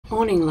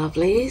Morning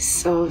lovelies.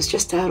 So I was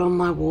just out on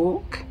my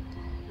walk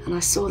and I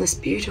saw this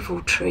beautiful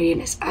tree,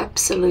 and it's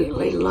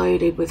absolutely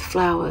loaded with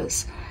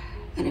flowers,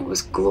 and it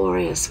was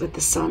glorious with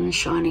the sun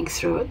shining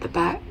through at the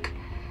back,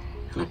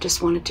 and I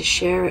just wanted to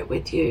share it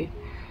with you.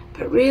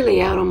 But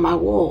really, out on my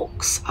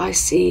walks I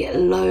see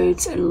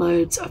loads and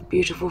loads of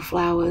beautiful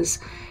flowers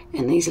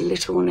in these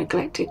little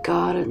neglected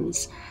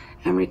gardens,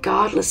 and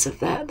regardless of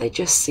that, they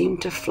just seem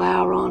to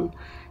flower on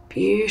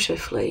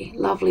beautifully.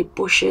 Lovely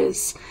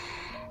bushes.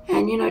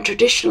 And you know,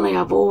 traditionally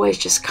I've always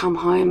just come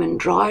home and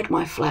dried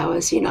my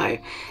flowers, you know,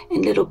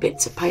 in little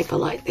bits of paper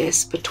like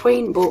this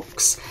between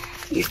books.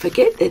 You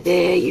forget they're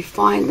there, you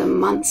find them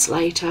months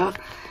later,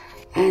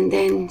 and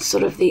then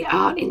sort of the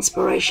art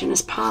inspiration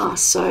has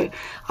passed. So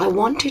I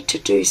wanted to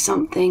do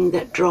something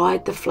that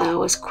dried the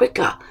flowers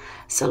quicker.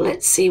 So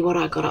let's see what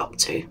I got up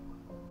to.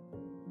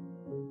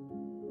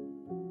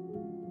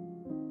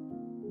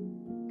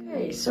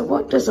 Okay, so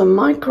what does a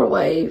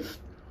microwave,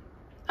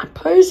 a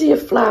posy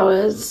of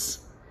flowers,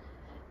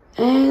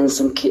 and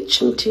some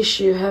kitchen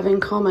tissue have in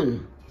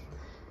common?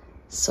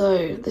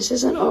 So this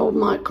is an old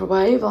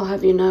microwave. I'll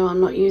have you know I'm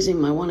not using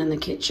my one in the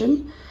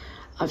kitchen.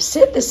 I've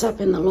set this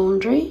up in the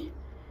laundry.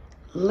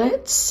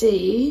 Let's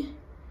see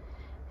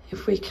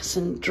if we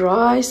can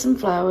dry some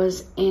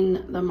flowers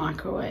in the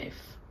microwave.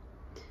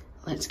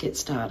 Let's get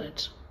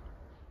started.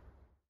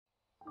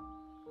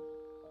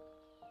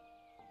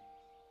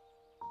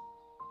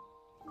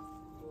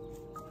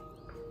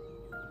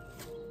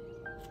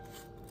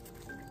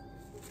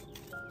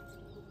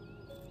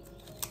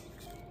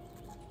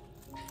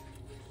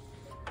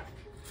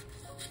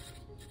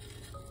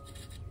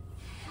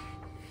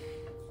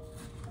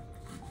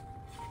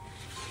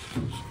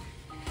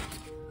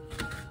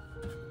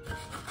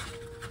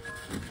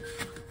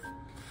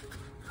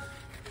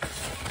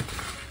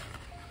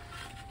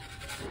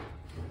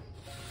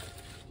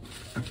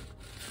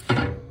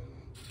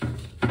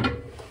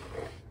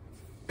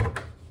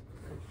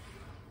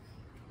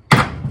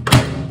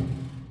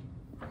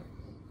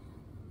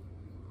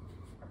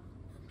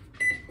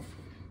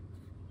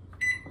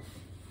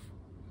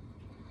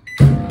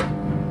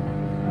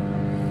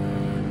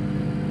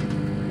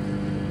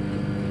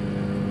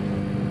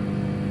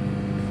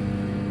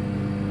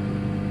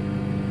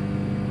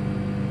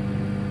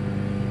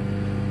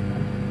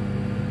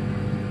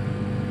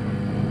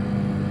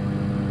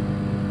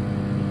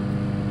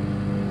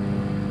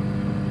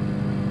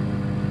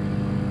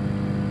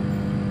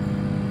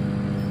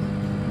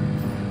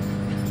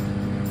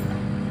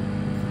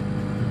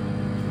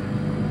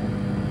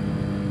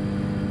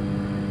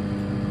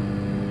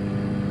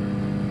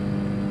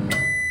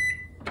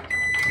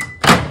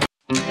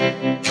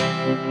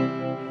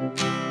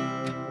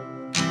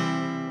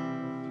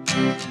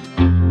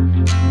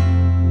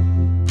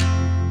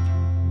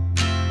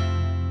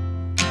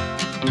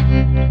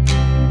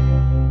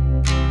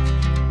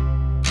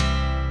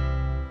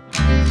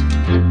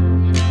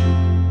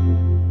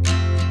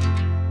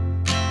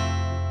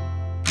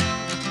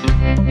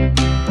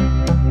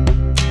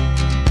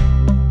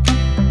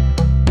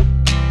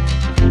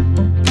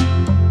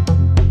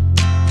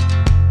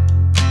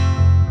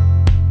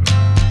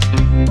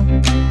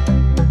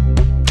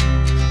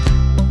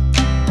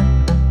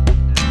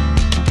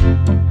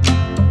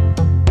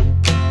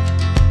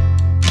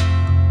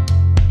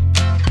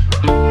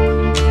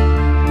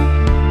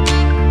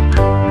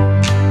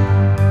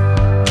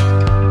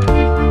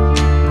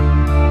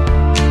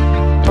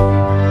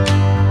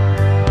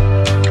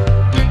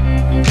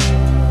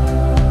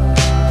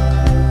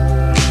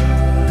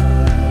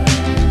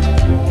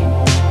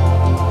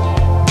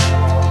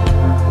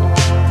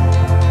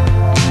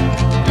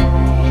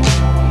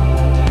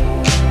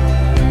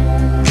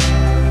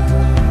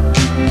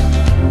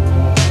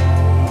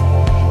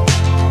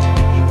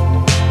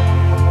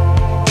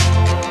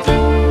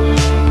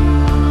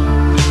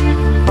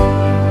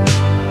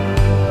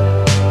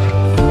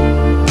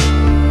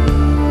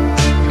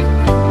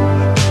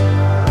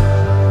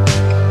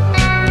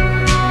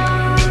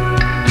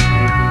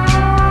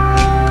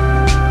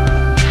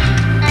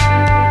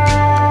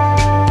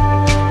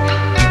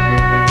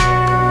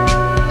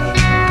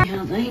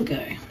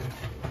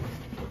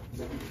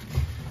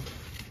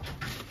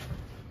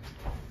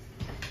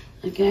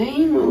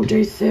 Again, we'll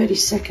do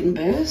 30-second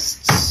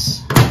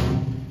bursts.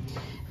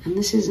 And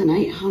this is an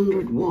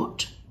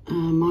 800-watt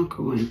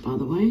microwave, by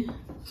the way.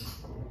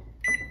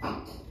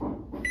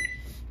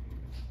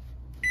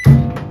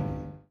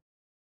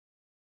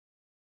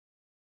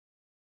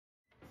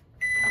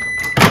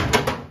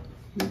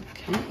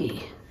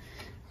 Okay,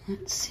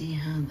 let's see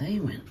how they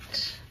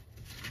went.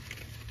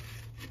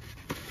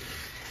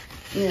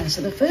 Yeah,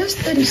 so the first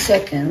 30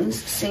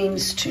 seconds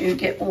seems to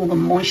get all the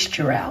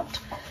moisture out.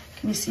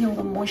 Can you see all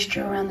the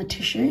moisture around the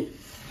tissue?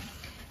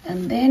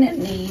 And then it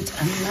needs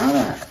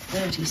another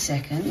 30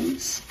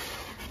 seconds.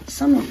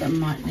 Some of them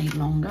might need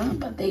longer,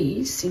 but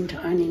these seem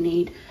to only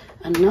need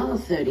another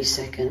 30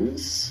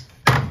 seconds.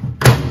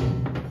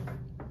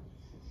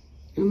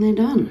 And they're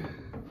done.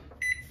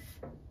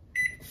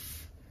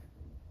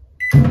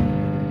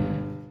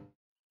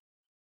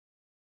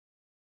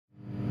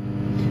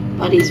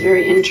 Buddy's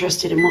very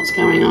interested in what's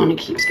going on. He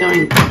keeps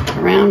going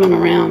around and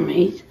around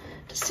me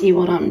to see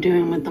what I'm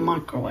doing with the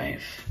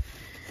microwave.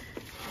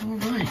 All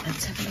right,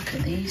 let's have a look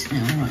at these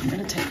now. All right, I'm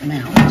going to take them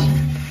out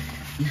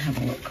and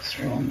have a look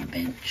through on the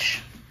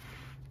bench.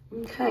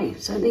 Okay,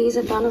 so these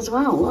are done as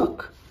well,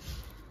 look.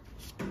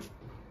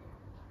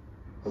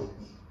 I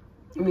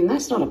mean,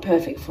 that's not a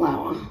perfect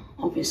flower,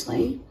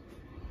 obviously.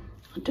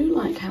 I do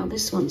like how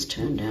this one's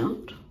turned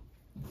out.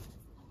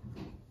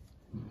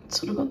 It's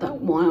sort of got that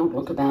wild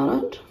look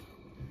about it.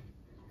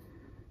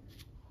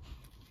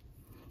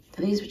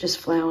 So these were just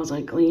flowers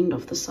I gleaned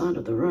off the side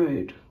of the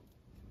road.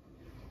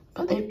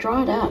 But they've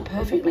dried out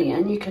perfectly,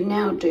 and you can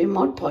now do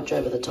Mod Podge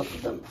over the top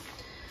of them.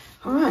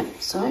 All right,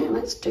 so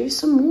let's do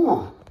some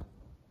more.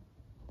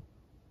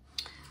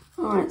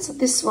 All right, so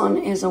this one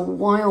is a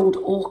wild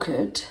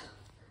orchid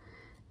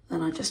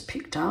that I just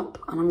picked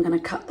up, and I'm going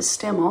to cut the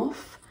stem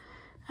off,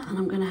 and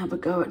I'm going to have a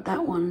go at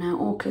that one. Now,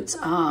 orchids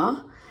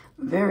are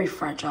very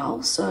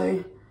fragile,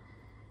 so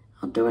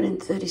I'll do it in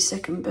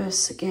 30-second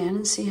bursts again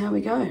and see how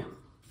we go.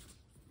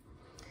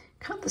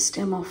 Cut the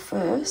stem off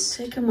first.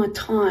 Taking my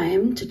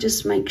time to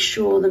just make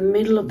sure the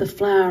middle of the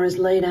flower is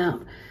laid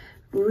out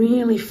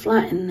really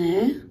flat in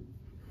there.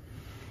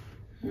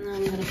 And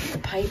I'm going to put the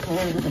paper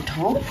over the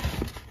top.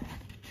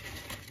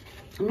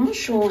 I'm not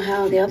sure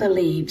how the other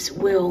leaves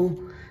will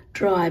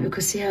dry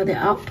because see how they're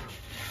up?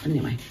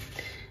 Anyway,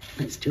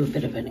 let's do a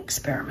bit of an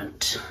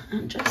experiment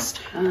and just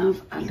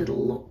have a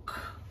little look.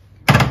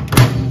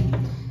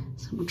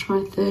 So we'll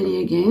try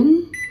 30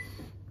 again.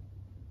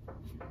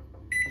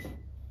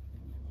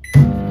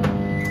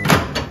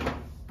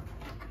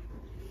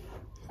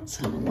 Let's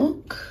have a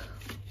look.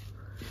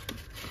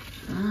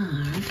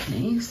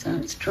 Okay, so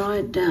it's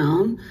dried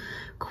down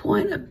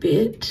quite a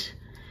bit,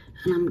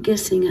 and I'm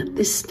guessing at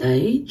this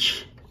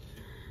stage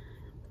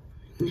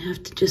you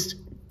have to just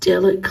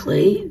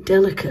delicately,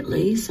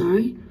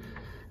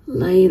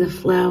 lay the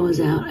flowers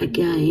out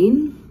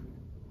again,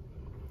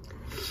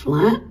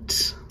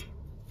 flat,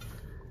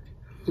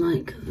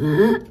 like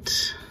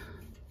that,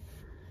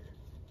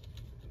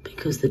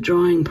 because the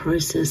drying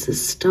process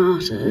has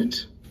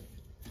started.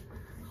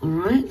 All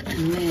right,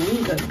 and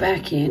then go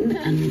back in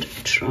and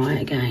try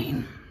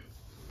again.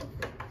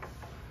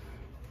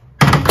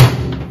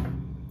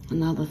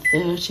 Another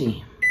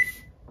 30.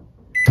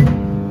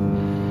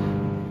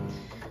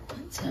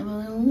 Let's have a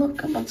little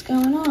look at what's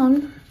going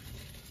on.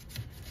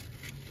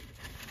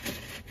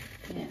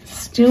 Yeah, it's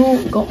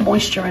still got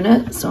moisture in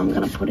it, so I'm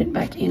going to put it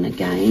back in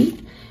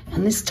again.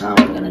 And this time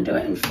I'm going to do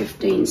it in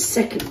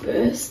 15-second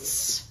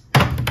bursts.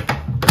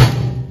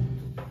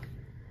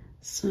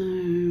 So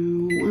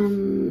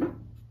 1,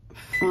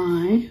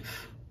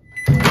 5.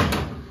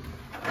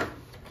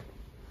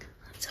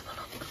 Let's have a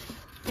look.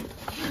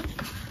 Yep.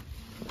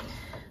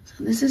 So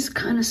this is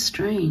kind of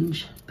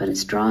strange, but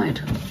it's dried.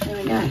 There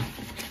we go.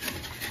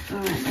 All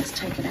right, let's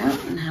take it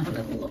out and have a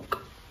little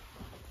look.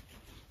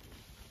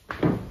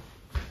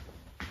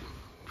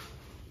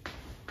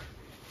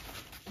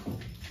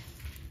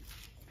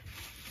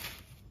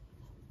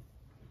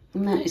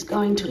 And that is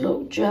going to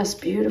look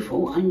just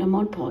beautiful under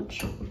Mod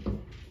Podge.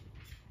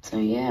 So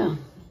yeah.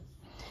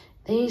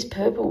 These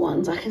purple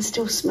ones, I can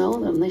still smell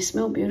them. They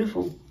smell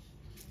beautiful.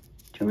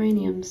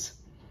 Geraniums.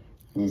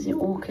 There's the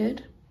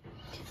orchid.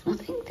 And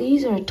I think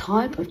these are a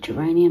type of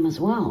geranium as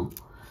well.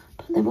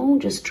 But they've all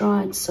just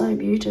dried so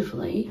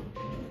beautifully.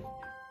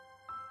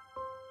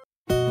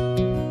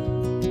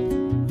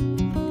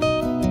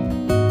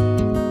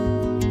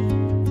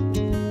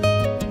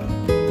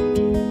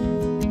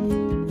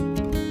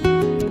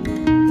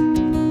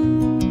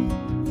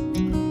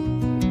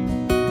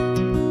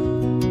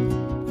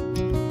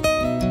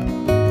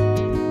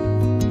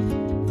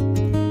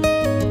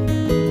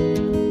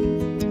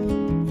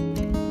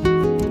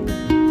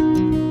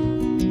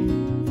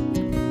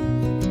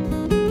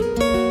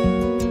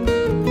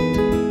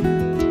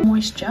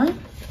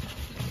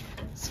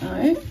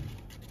 So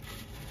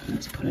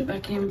let's put it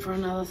back in for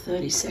another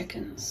 30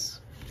 seconds.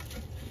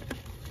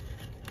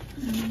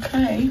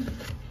 Okay,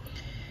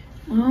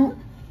 well,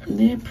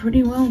 they're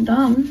pretty well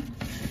done.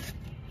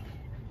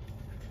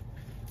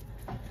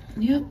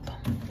 Yep.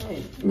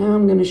 Okay, now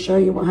I'm going to show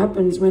you what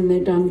happens when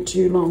they're done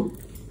too long.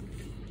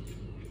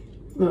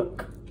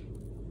 Look,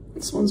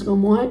 this one's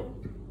gone white.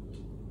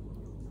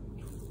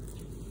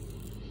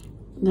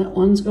 That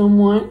one's gone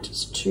white,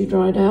 it's too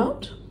dried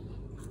out.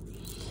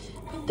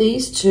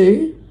 These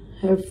two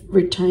have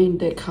retained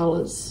their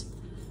colours.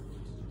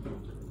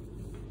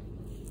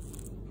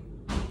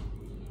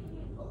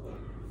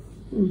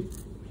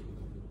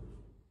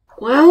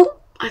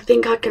 Well, I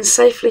think I can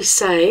safely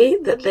say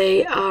that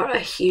they are a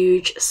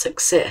huge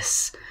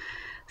success.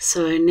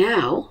 So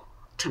now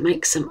to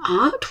make some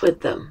art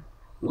with them.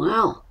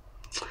 Well,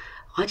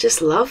 I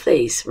just love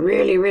these.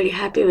 Really, really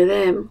happy with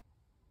them.